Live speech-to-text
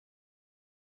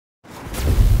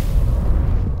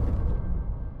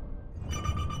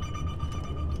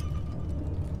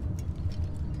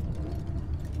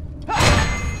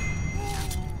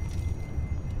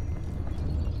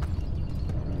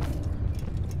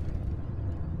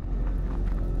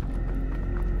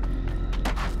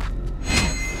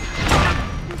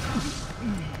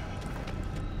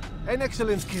An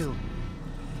excellent kill.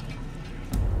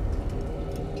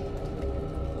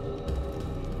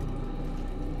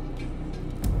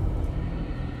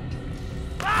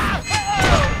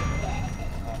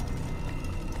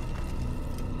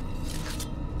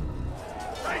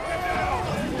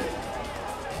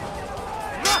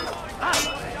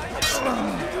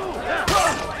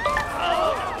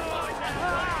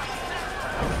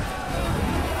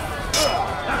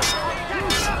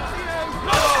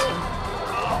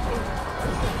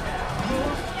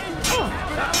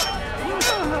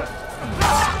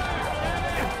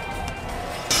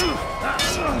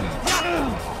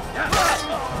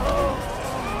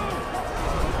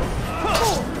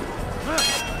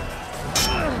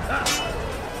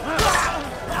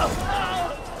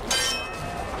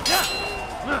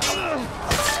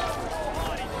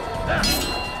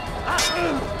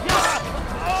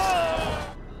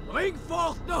 Bring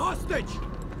forth the hostage!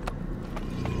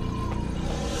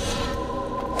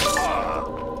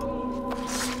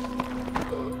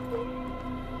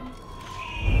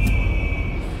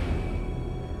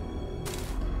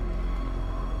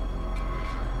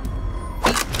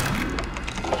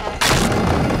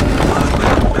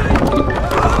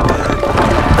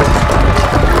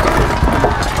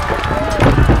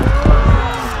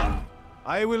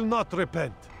 I will not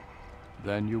repent.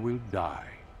 Then you will die.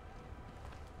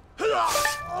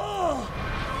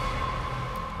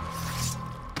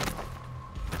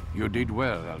 You did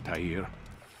well, Altair.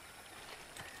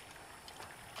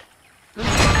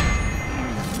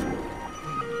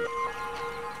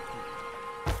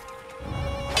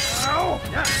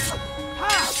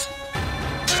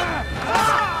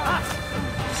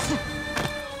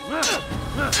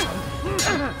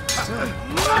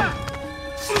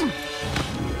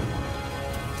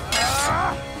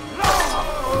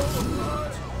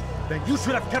 Then you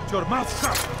should have kept your mouth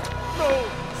shut! No!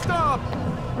 Stop!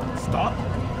 Stop?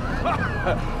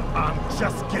 I'm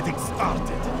just getting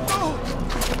started. No!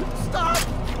 Stop!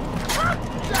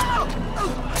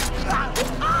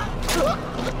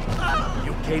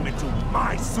 You came into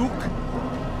my souk,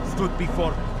 stood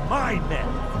before my men,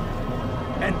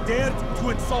 and dared to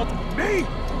insult me?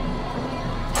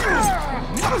 You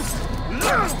must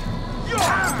learn your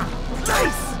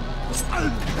place!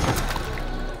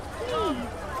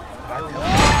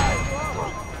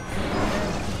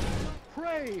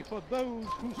 Pray for those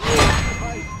who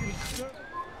sacrifice in service.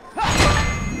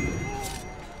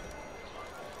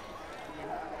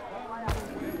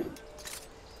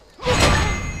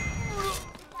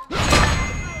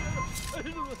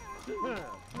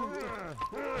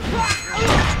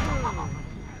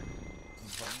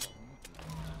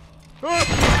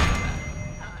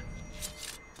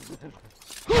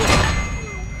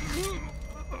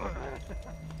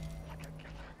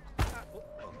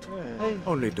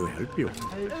 Only to help you.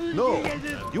 No!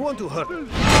 You want to hurt me?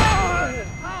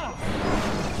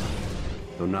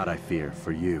 Though not, I fear,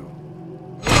 for you.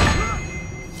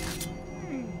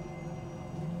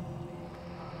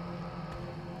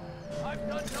 I've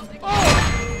done nothing.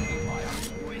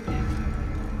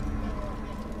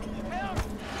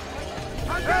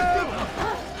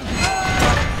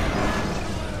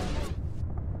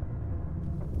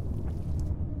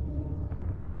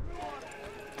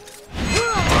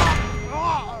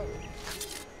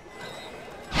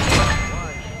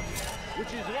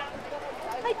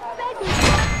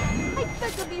 I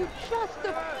beg of you, just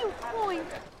a few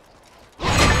points.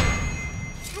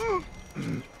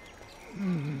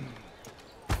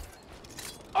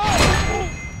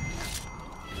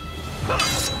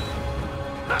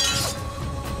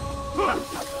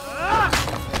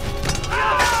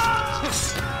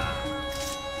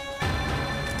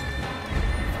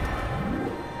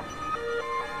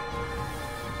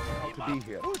 To be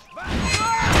here.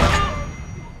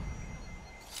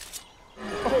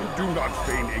 Oh, do not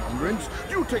feign ignorance.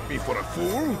 You take me for a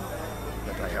fool.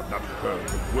 That I have not heard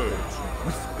the words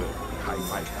whispered behind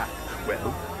my back.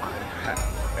 Well, I have,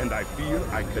 and I fear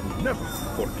I can never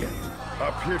forget.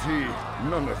 A pity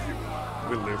none of you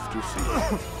will live to see it.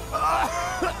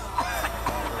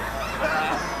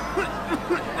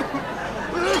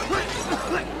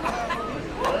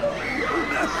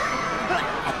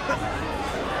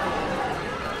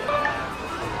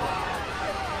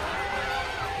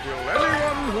 Kill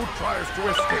anyone who tries to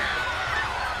escape.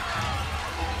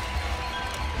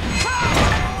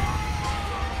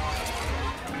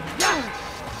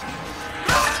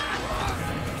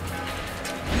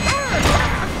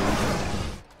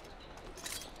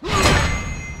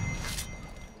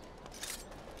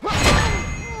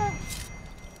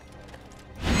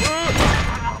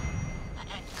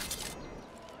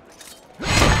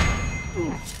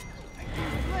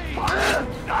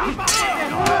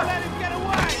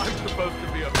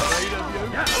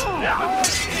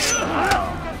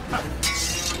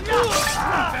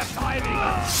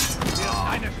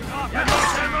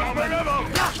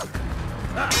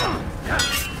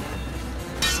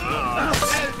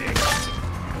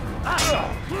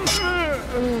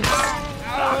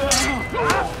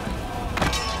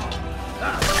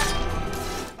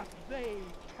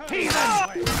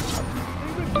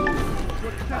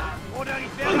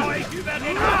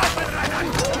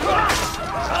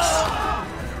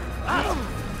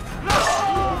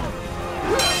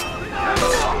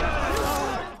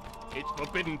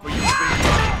 forbidden for you to be.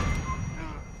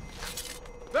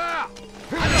 There!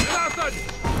 And assassin!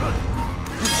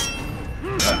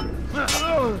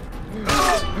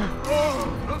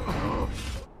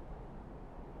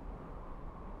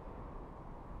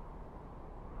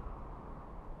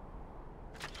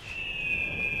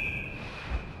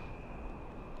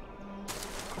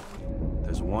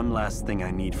 There's one last thing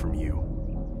I need from you.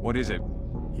 What is it?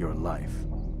 Your life.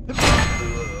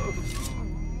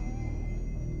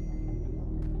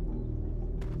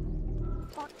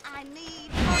 What I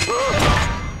need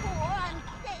poor and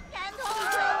sick and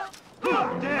hungry. How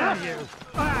dare you!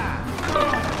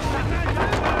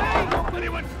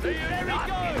 Anyone see you? There he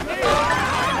goes!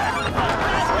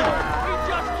 He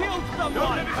just killed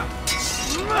someone!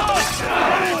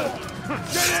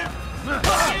 Get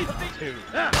him!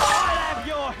 I'll have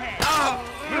your head!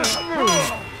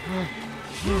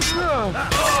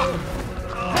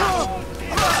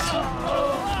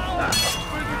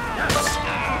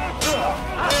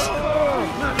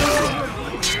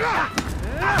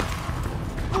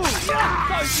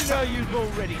 Don't you know you've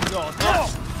already lost?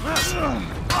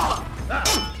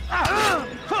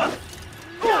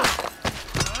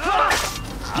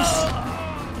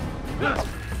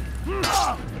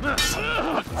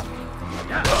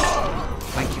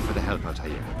 Thank you for the help,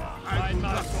 Altair.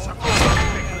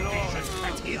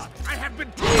 I have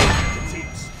been told, it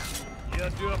seems. Ihr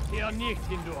dürft hier nicht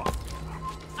hindurch.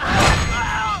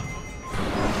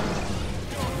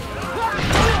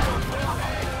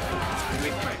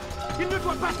 Il ne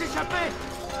doit pas s'échapper!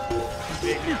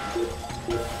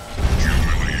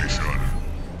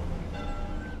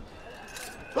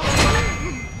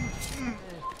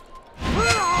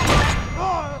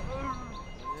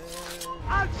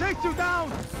 I'll take you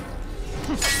down!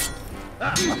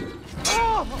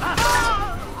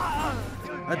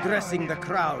 Addressing the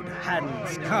crowd,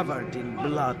 hands covered in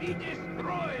blood.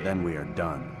 Then we are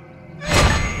done.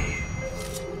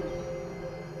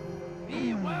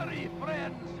 Be wary,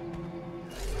 friends.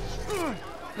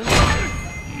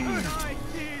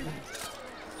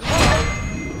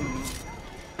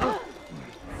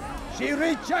 She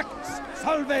rejects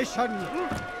salvation.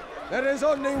 There is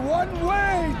only one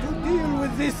way to deal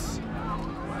with this.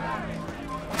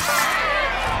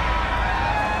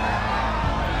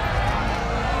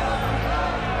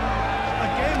 A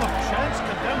game of chance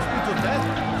condemns me to death?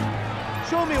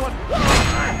 Show me what...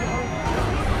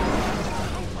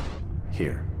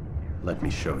 Here, let me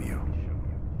show you.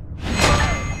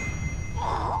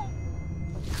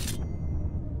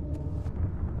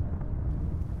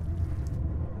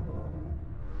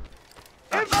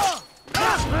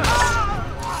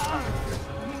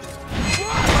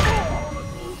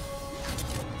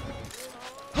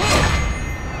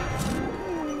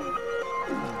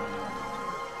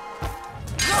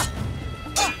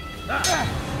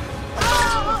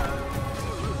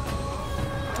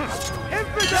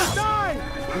 Infidels die!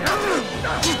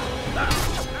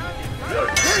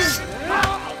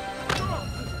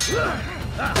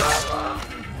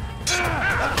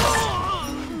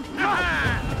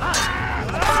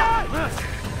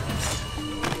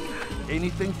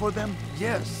 Anything for them?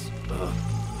 Yes.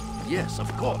 Yes,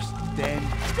 of course. Then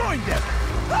join them!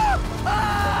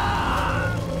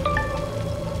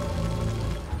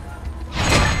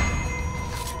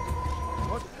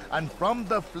 And from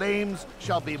the flames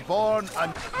shall be born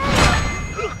an...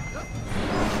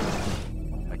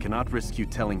 I cannot risk you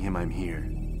telling him I'm here.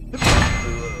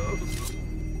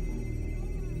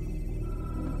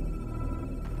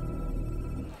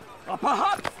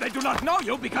 Perhaps they do not know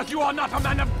you because you are not a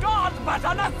man of God, but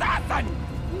an assassin!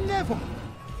 Never!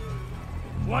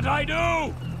 What I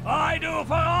do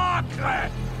for Acre!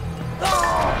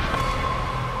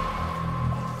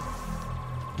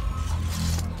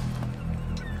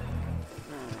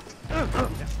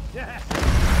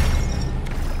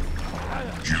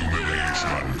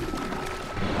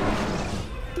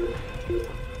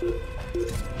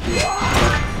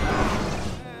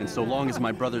 And so long as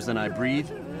my brothers and I breathe,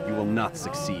 you will not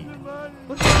succeed.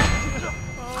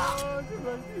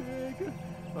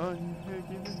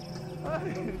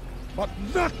 But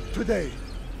not today.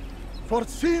 For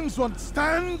since one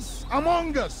stands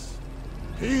among us,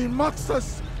 he mocks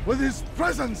us with his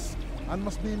presence and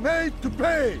must be made to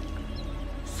pay.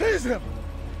 Seize him!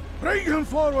 Bring him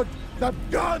forward that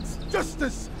God's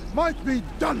justice might be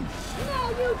done! Now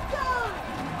you die!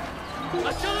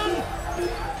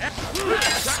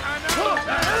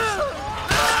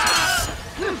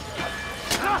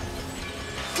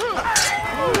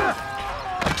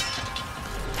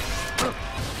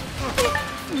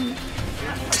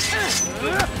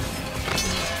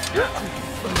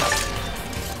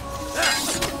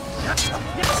 Over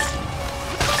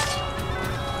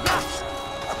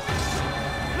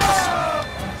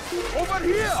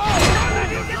here! Oh, let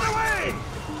you get away!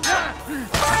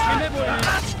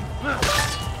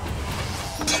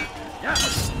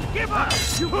 Give up!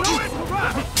 You blew it!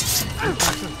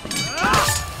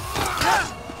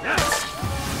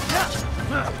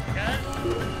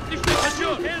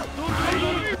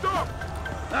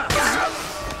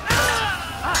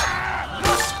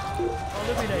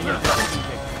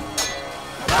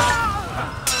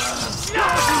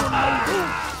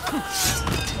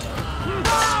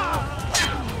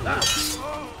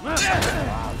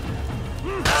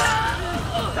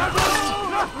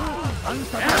 أنت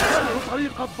تختار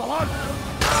طريق الضلال.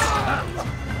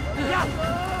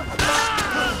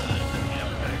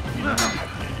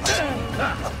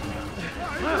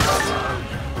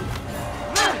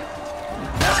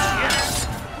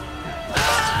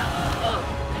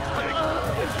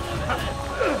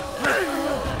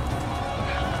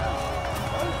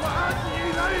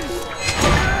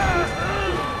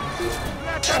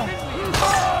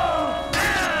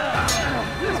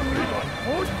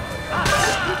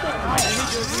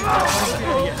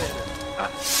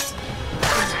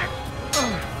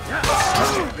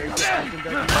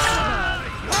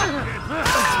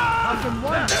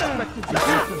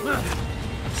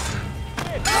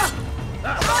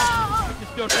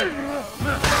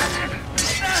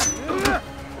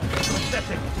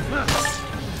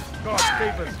 God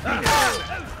save us.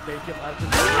 Thank you, Martin.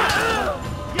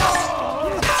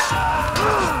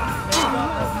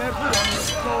 May God have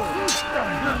mercy on your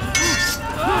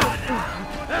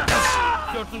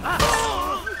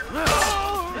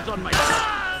soul. It's on my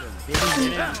side.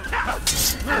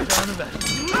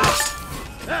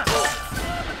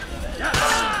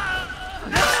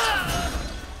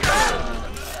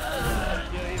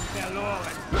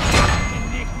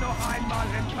 Nicht noch einmal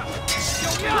hinter!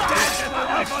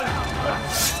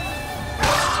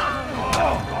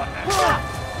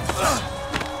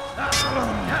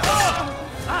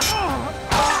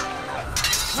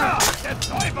 Der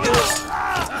Teufel!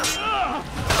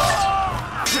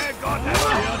 Der Gott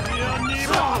wird dir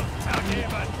niemals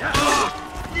vergeben!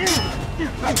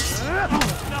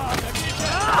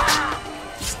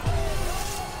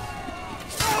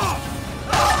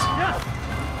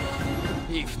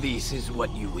 If this is what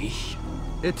you wish,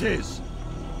 It is.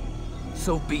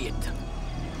 so be it.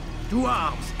 To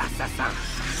arms, assassin!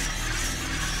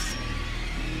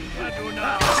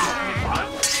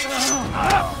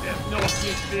 Wirst noch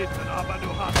nicht beten, aber du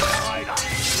hast erreicht.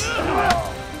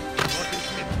 Was ist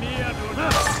mit mir, du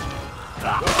Narr?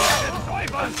 Du bist des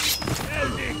Teufels! Stell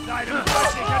dich deinem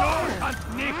göttlichen Ohr, kannst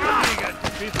nicht besiegen!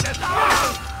 Bist des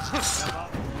Teufels!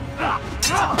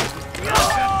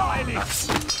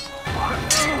 Verteidigt!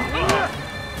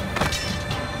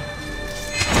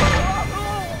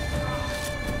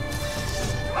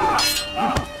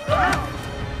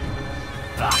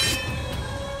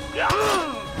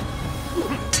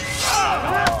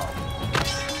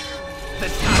 The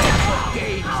time for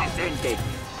games is ended!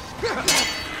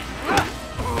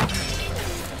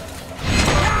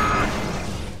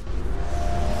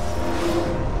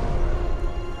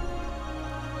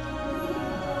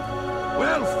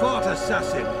 Well fought,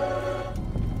 assassin.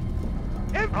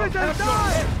 Infidel,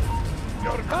 die!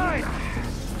 You're mine!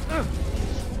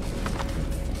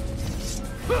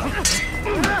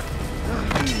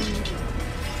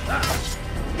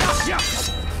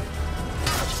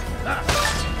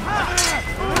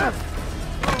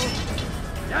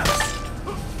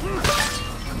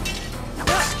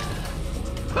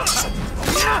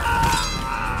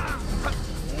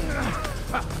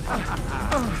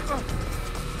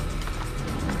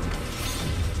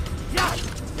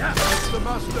 As the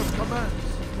master commands.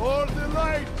 For the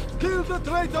light! Kill the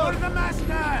traitor! For the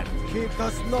master! He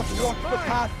does not walk the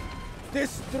path.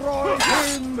 Destroy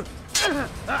him!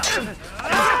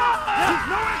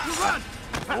 Nowhere to run!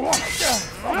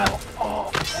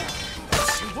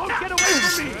 You won't get away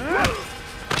from me!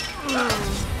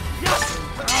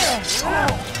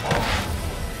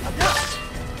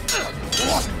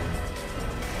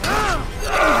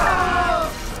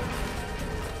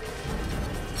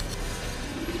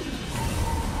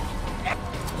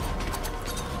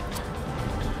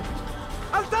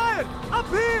 Altair! Up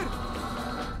here!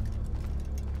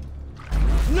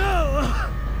 No!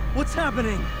 What's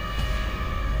happening?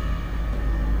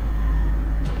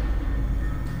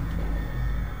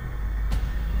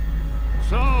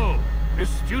 So, the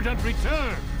student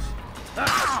returns.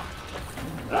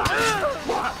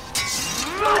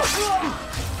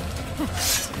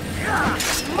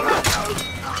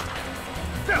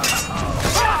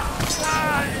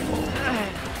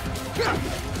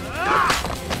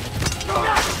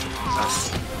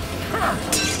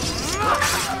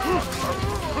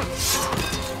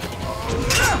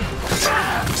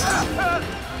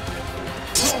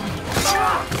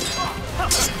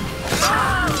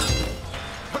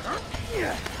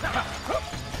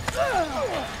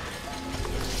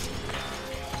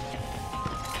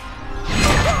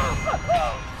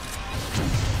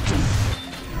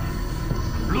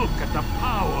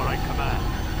 power I command.